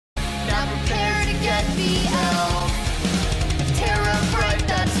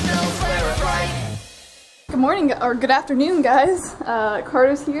Good morning, or good afternoon, guys.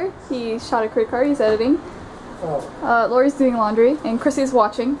 Carter's here. He shot a credit card. He's editing. Lori's doing laundry, and Chrissy's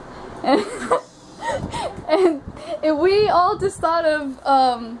watching. And, and we all just thought of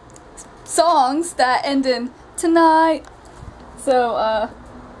songs that end in tonight. So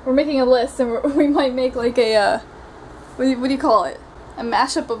we're making a list, and we might make like a what do you call it? A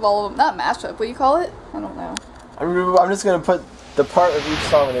mashup of all of them. Not mashup. What do you call it? I don't know. I'm just gonna put the part of each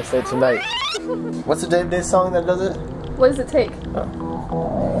song when they say tonight. What's the Dave Day song that does it? What does it take?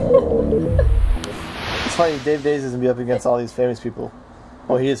 Oh. It's funny, Dave Days is gonna be up against all these famous people.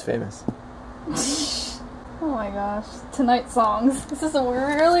 Well, he is famous. Oh my gosh. Tonight songs. This is a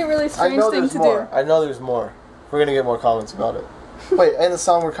really strange thing to do. I know there's more. We're gonna get more comments about it. Wait, and the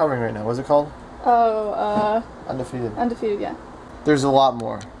song we're covering right now, what's it called? Oh, Undefeated. Undefeated, yeah. There's a lot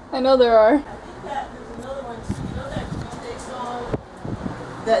more. I know there are. There's another one. You know that Green Day song?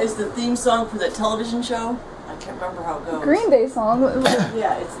 That is the theme song for that television show? I can't remember how it goes. Green Day song?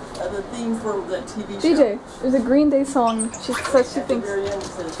 Yeah, it's the theme for that TV show. DJ, there's a Green Day song. She says she thinks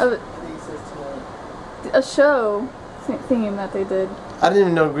of a show theme that they did. I didn't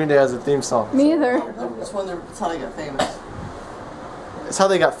even know Green Day has a theme song. Me either. That's how they got famous. It's how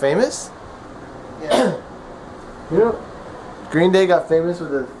they got famous? Yeah. You know, Green Day got famous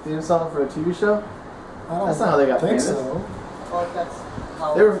with a theme song for a TV show? That's not how they got famous. Well, that's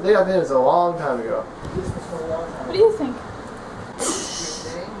how They got famous a long time ago. What do you think?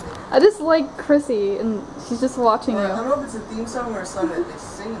 I just like Chrissy, and she's just watching you. I don't know if it's a theme song or a song that they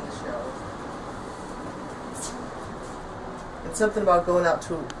sing in the show. It's something about going out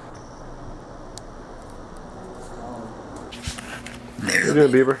to... What are you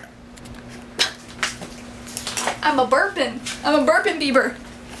doing, Bieber? I'm a burping Bieber.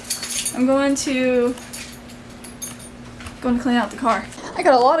 I'm going to clean out the car. I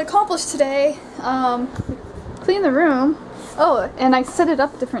got a lot accomplished today. Clean the room. Oh, and I set it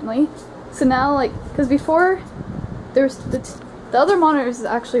up differently. So now, like, because before there's the other monitor is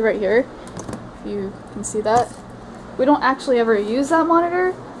actually right here. If you can see that. We don't actually ever use that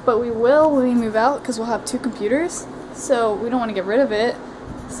monitor, but we will when we move out because we'll have two computers. So we don't want to get rid of it.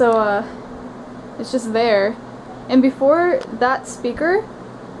 So it's just there. And before that speaker,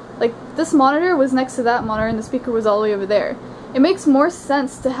 like this monitor was next to that monitor and the speaker was all the way over there. It makes more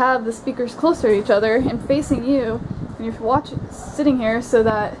sense to have the speakers closer to each other and facing you when you're sitting here so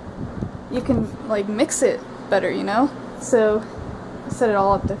that you can like mix it better, you know? So I set it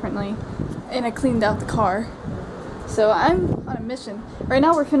all up differently and I cleaned out the car. So I'm on a mission. Right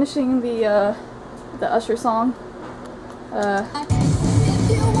now we're finishing the Usher song.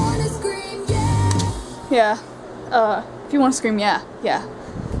 Yeah. If you want to scream, yeah. Yeah.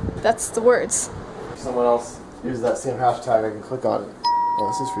 That's the words. If someone else uses that same hashtag, I can click on it. Oh,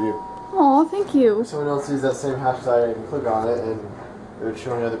 this is for you. Aw, thank you. If someone else uses that same hashtag, I can click on it, and it would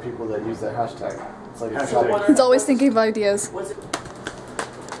show me other people that use that hashtag. It's like a He's always thinking of ideas.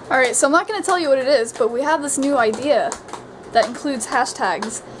 Alright, so I'm not going to tell you what it is, but we have this new idea that includes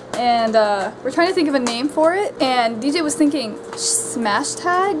hashtags. And we're trying to think of a name for it, and DJ was thinking smash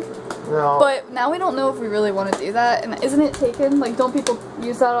tag. No. But now we don't know if we really want to do that, and isn't it taken? Like, don't people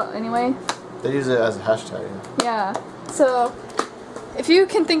use that anyway? They use it as a hashtag. Yeah. So, if you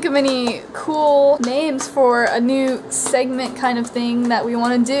can think of any cool names for a new segment kind of thing that we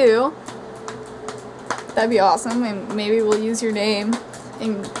want to do, that'd be awesome, and maybe we'll use your name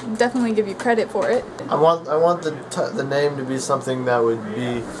and definitely give you credit for it. I want the name to be something that would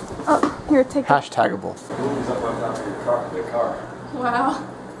be here, take hashtagable. The car. Wow.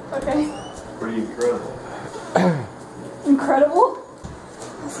 Okay. Pretty incredible. Incredible?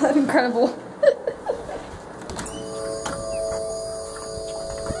 Is that incredible?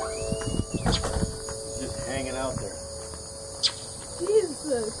 Just hanging out there.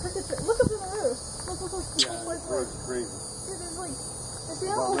 Jesus. Look up in the roof. Look. Yeah, this road's crazy. Dude, there's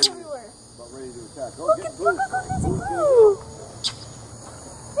animals everywhere. About ready to attack. Go Look, get look, Boo. Boo.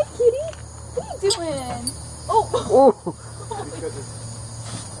 Hey, kitty. What are you doing? Oh. Oh.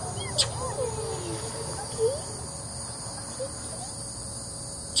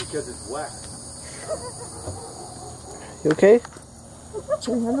 Because it's wet. You okay?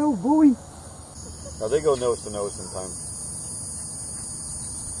 Hello, boy. Now they go nose to nose sometimes.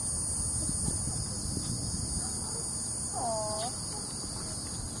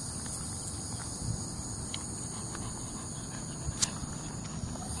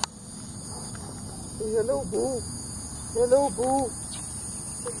 Hello, Boo. Hello, Boo.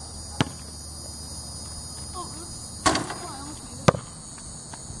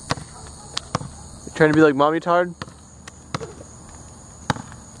 Trying to be like Mommy Tard?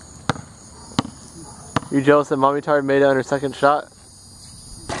 You jealous that Mommy Tard made it on her second shot?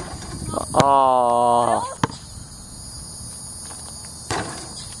 Aww.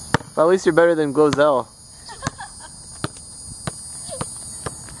 But at least you're better than Glozell.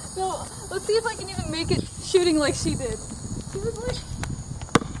 No, let's see if I can even make it shooting like she did. She was like...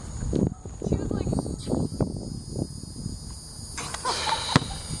 I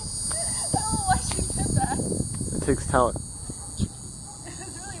don't know why she did that. It takes talent. It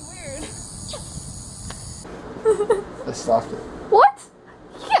was really weird. I stopped it. What?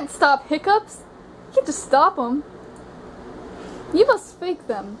 You can't stop hiccups. You can't just stop them. You must fake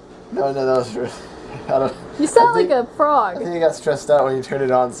them. No, that was real. I don't. You sound like a frog. I think he got stressed out when you turned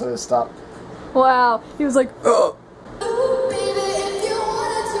it on, so it stopped. Wow. He was like, Oh.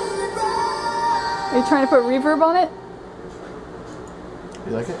 Are you trying to put reverb on it?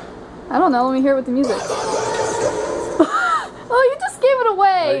 You like it? I don't know. Let me hear it with the music. Oh, you just gave it No,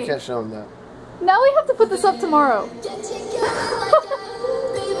 away. you can't show him that. Now we have to put this up tomorrow.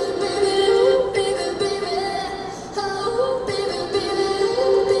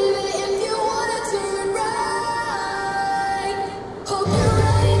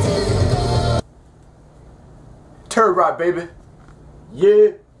 Turn right, baby. Yeah.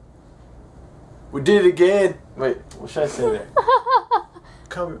 We did it again. Wait, what should I say there?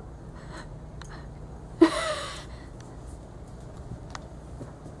 Come.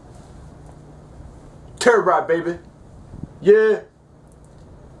 Turn right, baby. Yeah.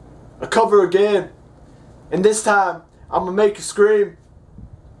 I cover again. And this time, I'm gonna make you scream.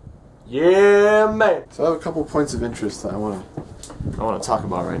 Yeah, man. So I have a couple points of interest that I want to talk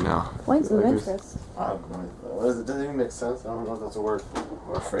about right now. Points of interest. I don't know. What is it? Doesn't even make sense. I don't know if that's a word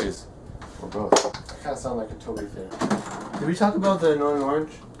or a phrase or both. I kind of sound like a Toby thing. Did we talk about the Annoying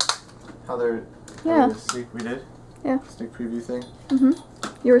Orange? How they're having a sneak? We did. Yeah. Sneak preview thing. Mhm.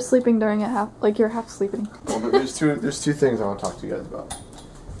 You were sleeping during it, you're half sleeping. Well, but there's two things I want to talk to you guys about.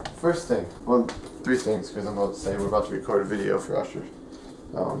 First thing, well, three things, because I'm about to say we're about to record a video for Usher.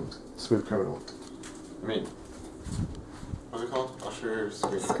 Smooth Criminal. I mean, what's it called? Usher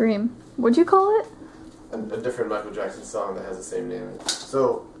Scream. Scream. What'd you call it? A different Michael Jackson song that has the same name in it.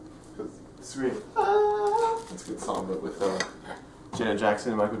 So, Scream. That's a good song, but with Janet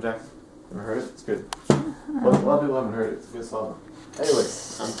Jackson and Michael Jackson. Ever heard it? It's good. A lot of people haven't heard it. It's a good song. Anyway,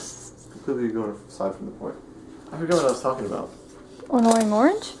 I'm completely going aside from the point. I forgot what I was talking about. Annoying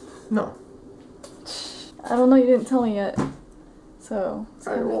Orange? No. I don't know, you didn't tell me yet. So.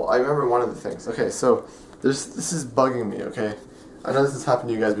 Alright, well, I remember one of the things. Okay, so this is bugging me, okay? I know this has happened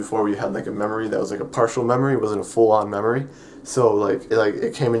to you guys before where you had like a memory that was like a partial memory, it wasn't a full-on memory. So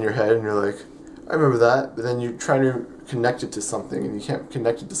it came in your head and you're like, I remember that, but then you try to connect it to something and you can't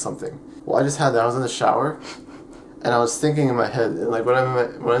connect it to something. Well, I just had that. I was in the shower and I was thinking in my head, and like when I'm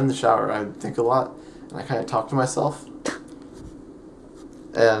in the shower, I think a lot and I kind of talk to myself.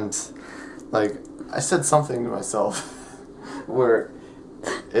 And like I said something to myself where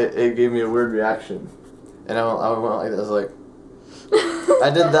it gave me a weird reaction, and I went like this, like I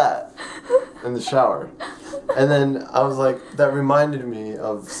did that in the shower, and then I was like, that reminded me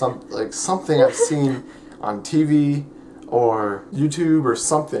of something I've seen on TV or YouTube or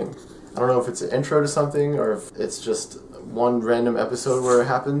something. I don't know if it's an intro to something or if it's just one random episode where it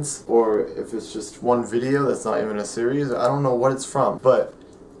happens, or if it's just one video that's not even a series. I don't know what it's from, but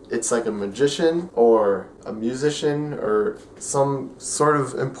it's like a magician or a musician or some sort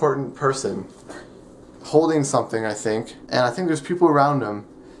of important person holding something, I think, and I think there's people around him,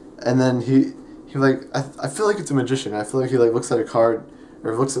 and then he like, I feel like it's a magician. I feel like he like looks at a card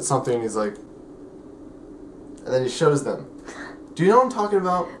or looks at something and he's like, and then he shows them. Do you know what I'm talking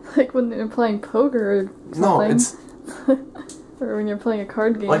about? Like when they're playing poker or something. No, it's or when you're playing a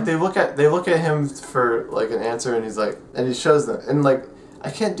card game. like they look at him for like an answer, and he's like, and he shows them, and like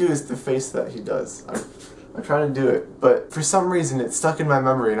I can't do the face that he does. I'm trying to do it, but for some reason it's stuck in my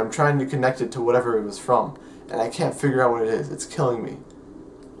memory, and I'm trying to connect it to whatever it was from, and I can't figure out what it is. It's killing me.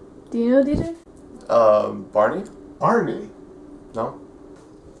 Do you know DJ? Barney? Barney? No?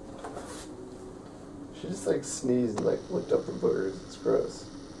 She just like sneezed and like looked up her boogers. It's gross.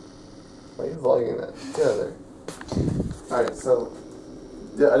 Why are you vlogging that? Get out of there. Alright, so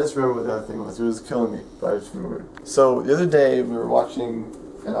yeah, I just remember what the other thing was. It was killing me, but I just remembered. So the other day we were watching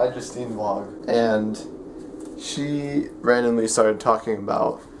an iJustine vlog, and she randomly started talking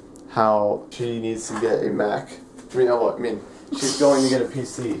about how she needs to get a Mac. She's going to get a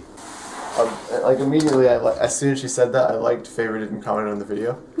PC. Like immediately, as soon as she said that, I liked, favorited, and commented on the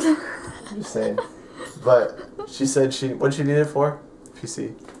video. I'm just saying. But she said what did she need it for?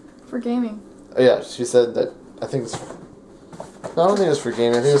 PC. For gaming. Yeah, she said that. I think it's. No, I don't think it's for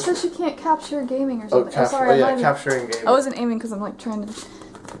gaming. I think She said she can't capture gaming or Oh, something. Sorry, yeah, capturing gaming. I wasn't aiming because I'm like trying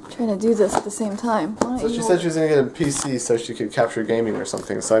to do this at the same time. So she said she was gonna get a PC so she could capture gaming or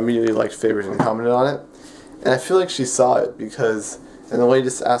something. So I immediately liked, favored, and commented on it. And I feel like she saw it because in the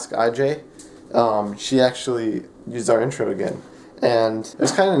latest Ask IJ, she actually used our intro again. And it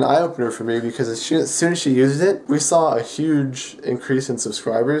was kind of an eye-opener for me because as soon as she used it, we saw a huge increase in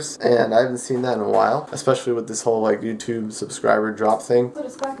subscribers, and I haven't seen that in a while, especially with this whole like YouTube subscriber drop thing. Put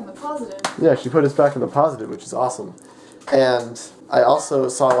us back in the positive. Yeah, she put us back in the positive, which is awesome. And I also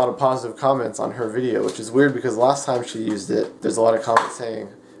saw a lot of positive comments on her video, which is weird because last time she used it, there's a lot of comments saying,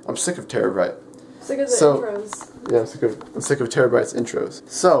 "I'm sick of Terabyte." Sick of the intros. Yeah, I'm sick of Terabyte's intros.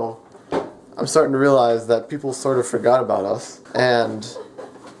 So I'm starting to realize that people sort of forgot about us, and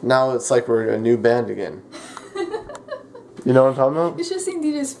now it's like we're a new band again. You know what I'm talking about? You should have seen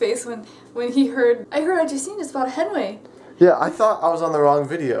DJ's face when he heard, I just seen it's about a headway. Yeah, I thought I was on the wrong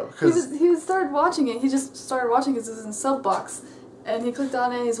video. He started watching it. He just started watching because it was in sub box. And he clicked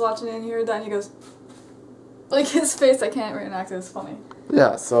on it, he's watching it, and he heard that, and he goes, like his face, I can't reenact it, it's funny.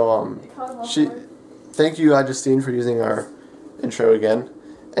 Yeah, so, thank you, Justine, for using our intro again.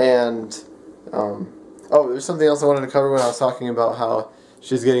 And, oh, there's something else I wanted to cover when I was talking about how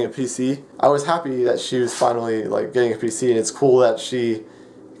she's getting a PC. I was happy that she was finally, like, getting a PC, and it's cool that she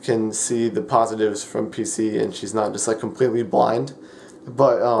can see the positives from PC, and she's not just, like, completely blind.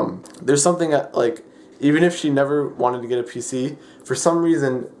 But, there's something that, like, even if she never wanted to get a PC, for some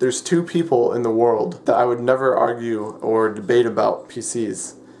reason, there's two people in the world that I would never argue or debate about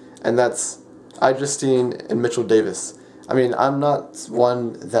PCs. And that's Justine and Mitchell Davis. I mean, I'm not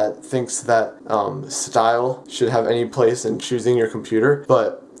one that thinks that style should have any place in choosing your computer,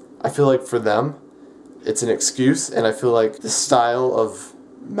 but I feel like for them, it's an excuse, and I feel like the style of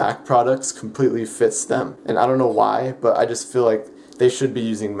Mac products completely fits them. And I don't know why, but I just feel like they should be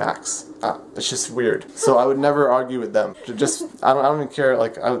using Macs. It's just weird. So I would never argue with them. Just I don't even care.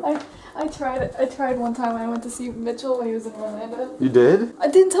 Like I tried one time when I went to see Mitchell when he was in Orlando. You did? I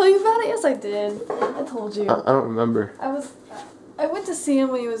didn't tell you about it. Yes, I did. I told you. I don't remember. I went to see him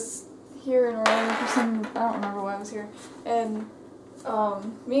when he was here in Orlando for some. I don't remember why I was here. And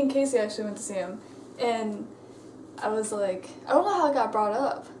me and Casey actually went to see him, and I was like, I don't know how it got brought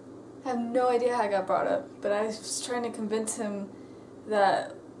up. I have no idea how it got brought up, but I was trying to convince him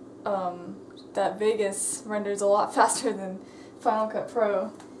that that Vegas renders a lot faster than Final Cut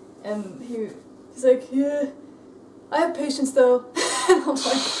Pro, and he's like, yeah, I have patience though. And I'm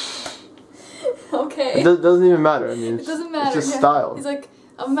like, okay. It doesn't even matter. I mean, it doesn't matter. It's just style. He's like,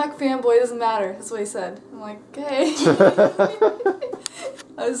 I'm a Mac fanboy. It doesn't matter. That's what he said. I'm like, okay.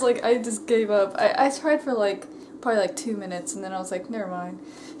 I was like, I just gave up. I tried for like probably like 2 minutes, and then I was like, never mind.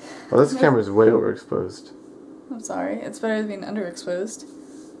 Well, this camera's way overexposed. I'm sorry. It's better than being underexposed.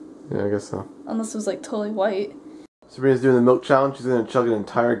 Yeah, I guess so. Unless it was like totally white. Sabrina's doing the milk challenge. She's going to chug an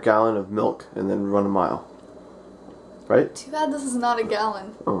entire gallon of milk and then run a mile. Right? Too bad this is not a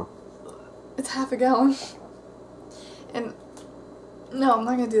gallon. Oh. It's half a gallon. And no, I'm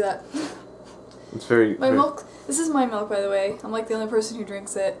not going to do that. It's very... milk, this is my milk, by the way. I'm like the only person who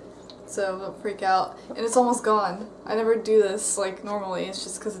drinks it. So don't freak out. And it's almost gone. I never do this like normally. It's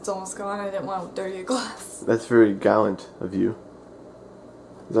just because it's almost gone. I didn't want to dirty a glass. That's very gallant of you.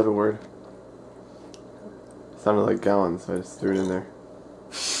 Is that a word? It sounded like gallon, so I just threw it in there.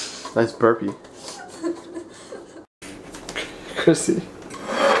 Nice burpee. Chrissy.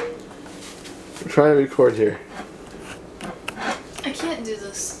 I'm trying to record here. I can't do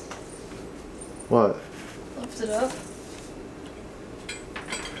this. What? Lift it up.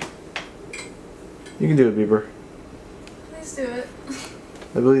 You can do it, Bieber. Please do it.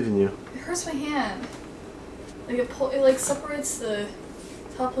 I believe in you. It hurts my hand. Like it like separates the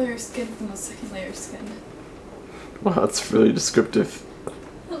top layer of skin from the second layer of skin. Wow, that's really descriptive.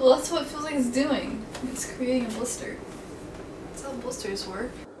 Well, that's what it feels like it's doing. It's creating a blister. That's how blisters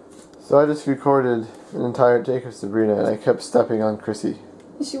work. So I just recorded an entire take of Sabrina, and I kept stepping on Chrissy.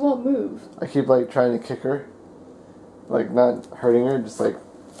 She won't move. I keep like trying to kick her, like not hurting her, just like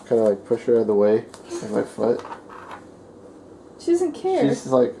kind of like push her out of the way with my foot. She doesn't care. She's just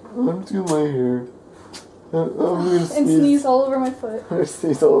like, I'm just gonna lay here. I'm gonna sneeze. And sneeze all over my foot. I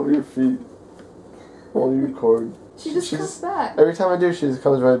sneeze all over your feet while you record. She just comes back. Every time I do, she just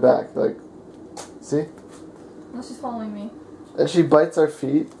comes right back. Like, see? Now she's following me. And she bites our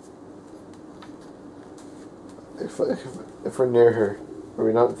feet. If we're near her, or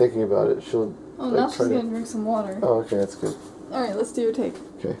we're not thinking about it, she'll. Oh, like, now she's gonna drink some water. Oh, okay, that's good. Alright, let's do your take.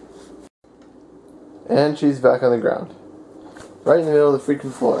 Okay. And she's back on the ground. Right in the middle of the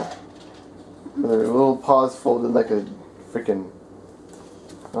freaking floor. With her little paws folded like a freaking.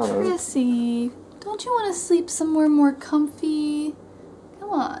 I don't know. Chrissy, don't you want to sleep somewhere more comfy? Come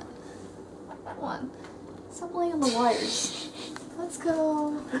on. Come on. Stop laying on the wires. Let's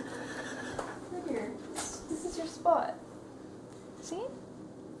go. Right here. This is your spot. See?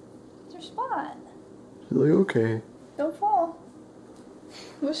 It's your spot. She's like, okay. Don't fall.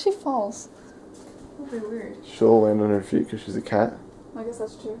 What if she falls? That'd be weird. She'll land on her feet because she's a cat. I guess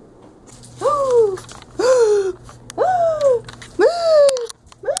that's true.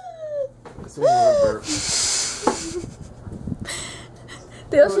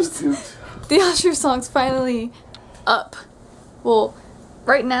 The Usher song's finally up. Well,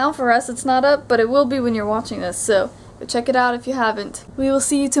 right now for us it's not up, but it will be when you're watching this, so go check it out if you haven't. We will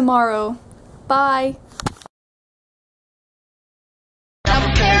see you tomorrow. Bye!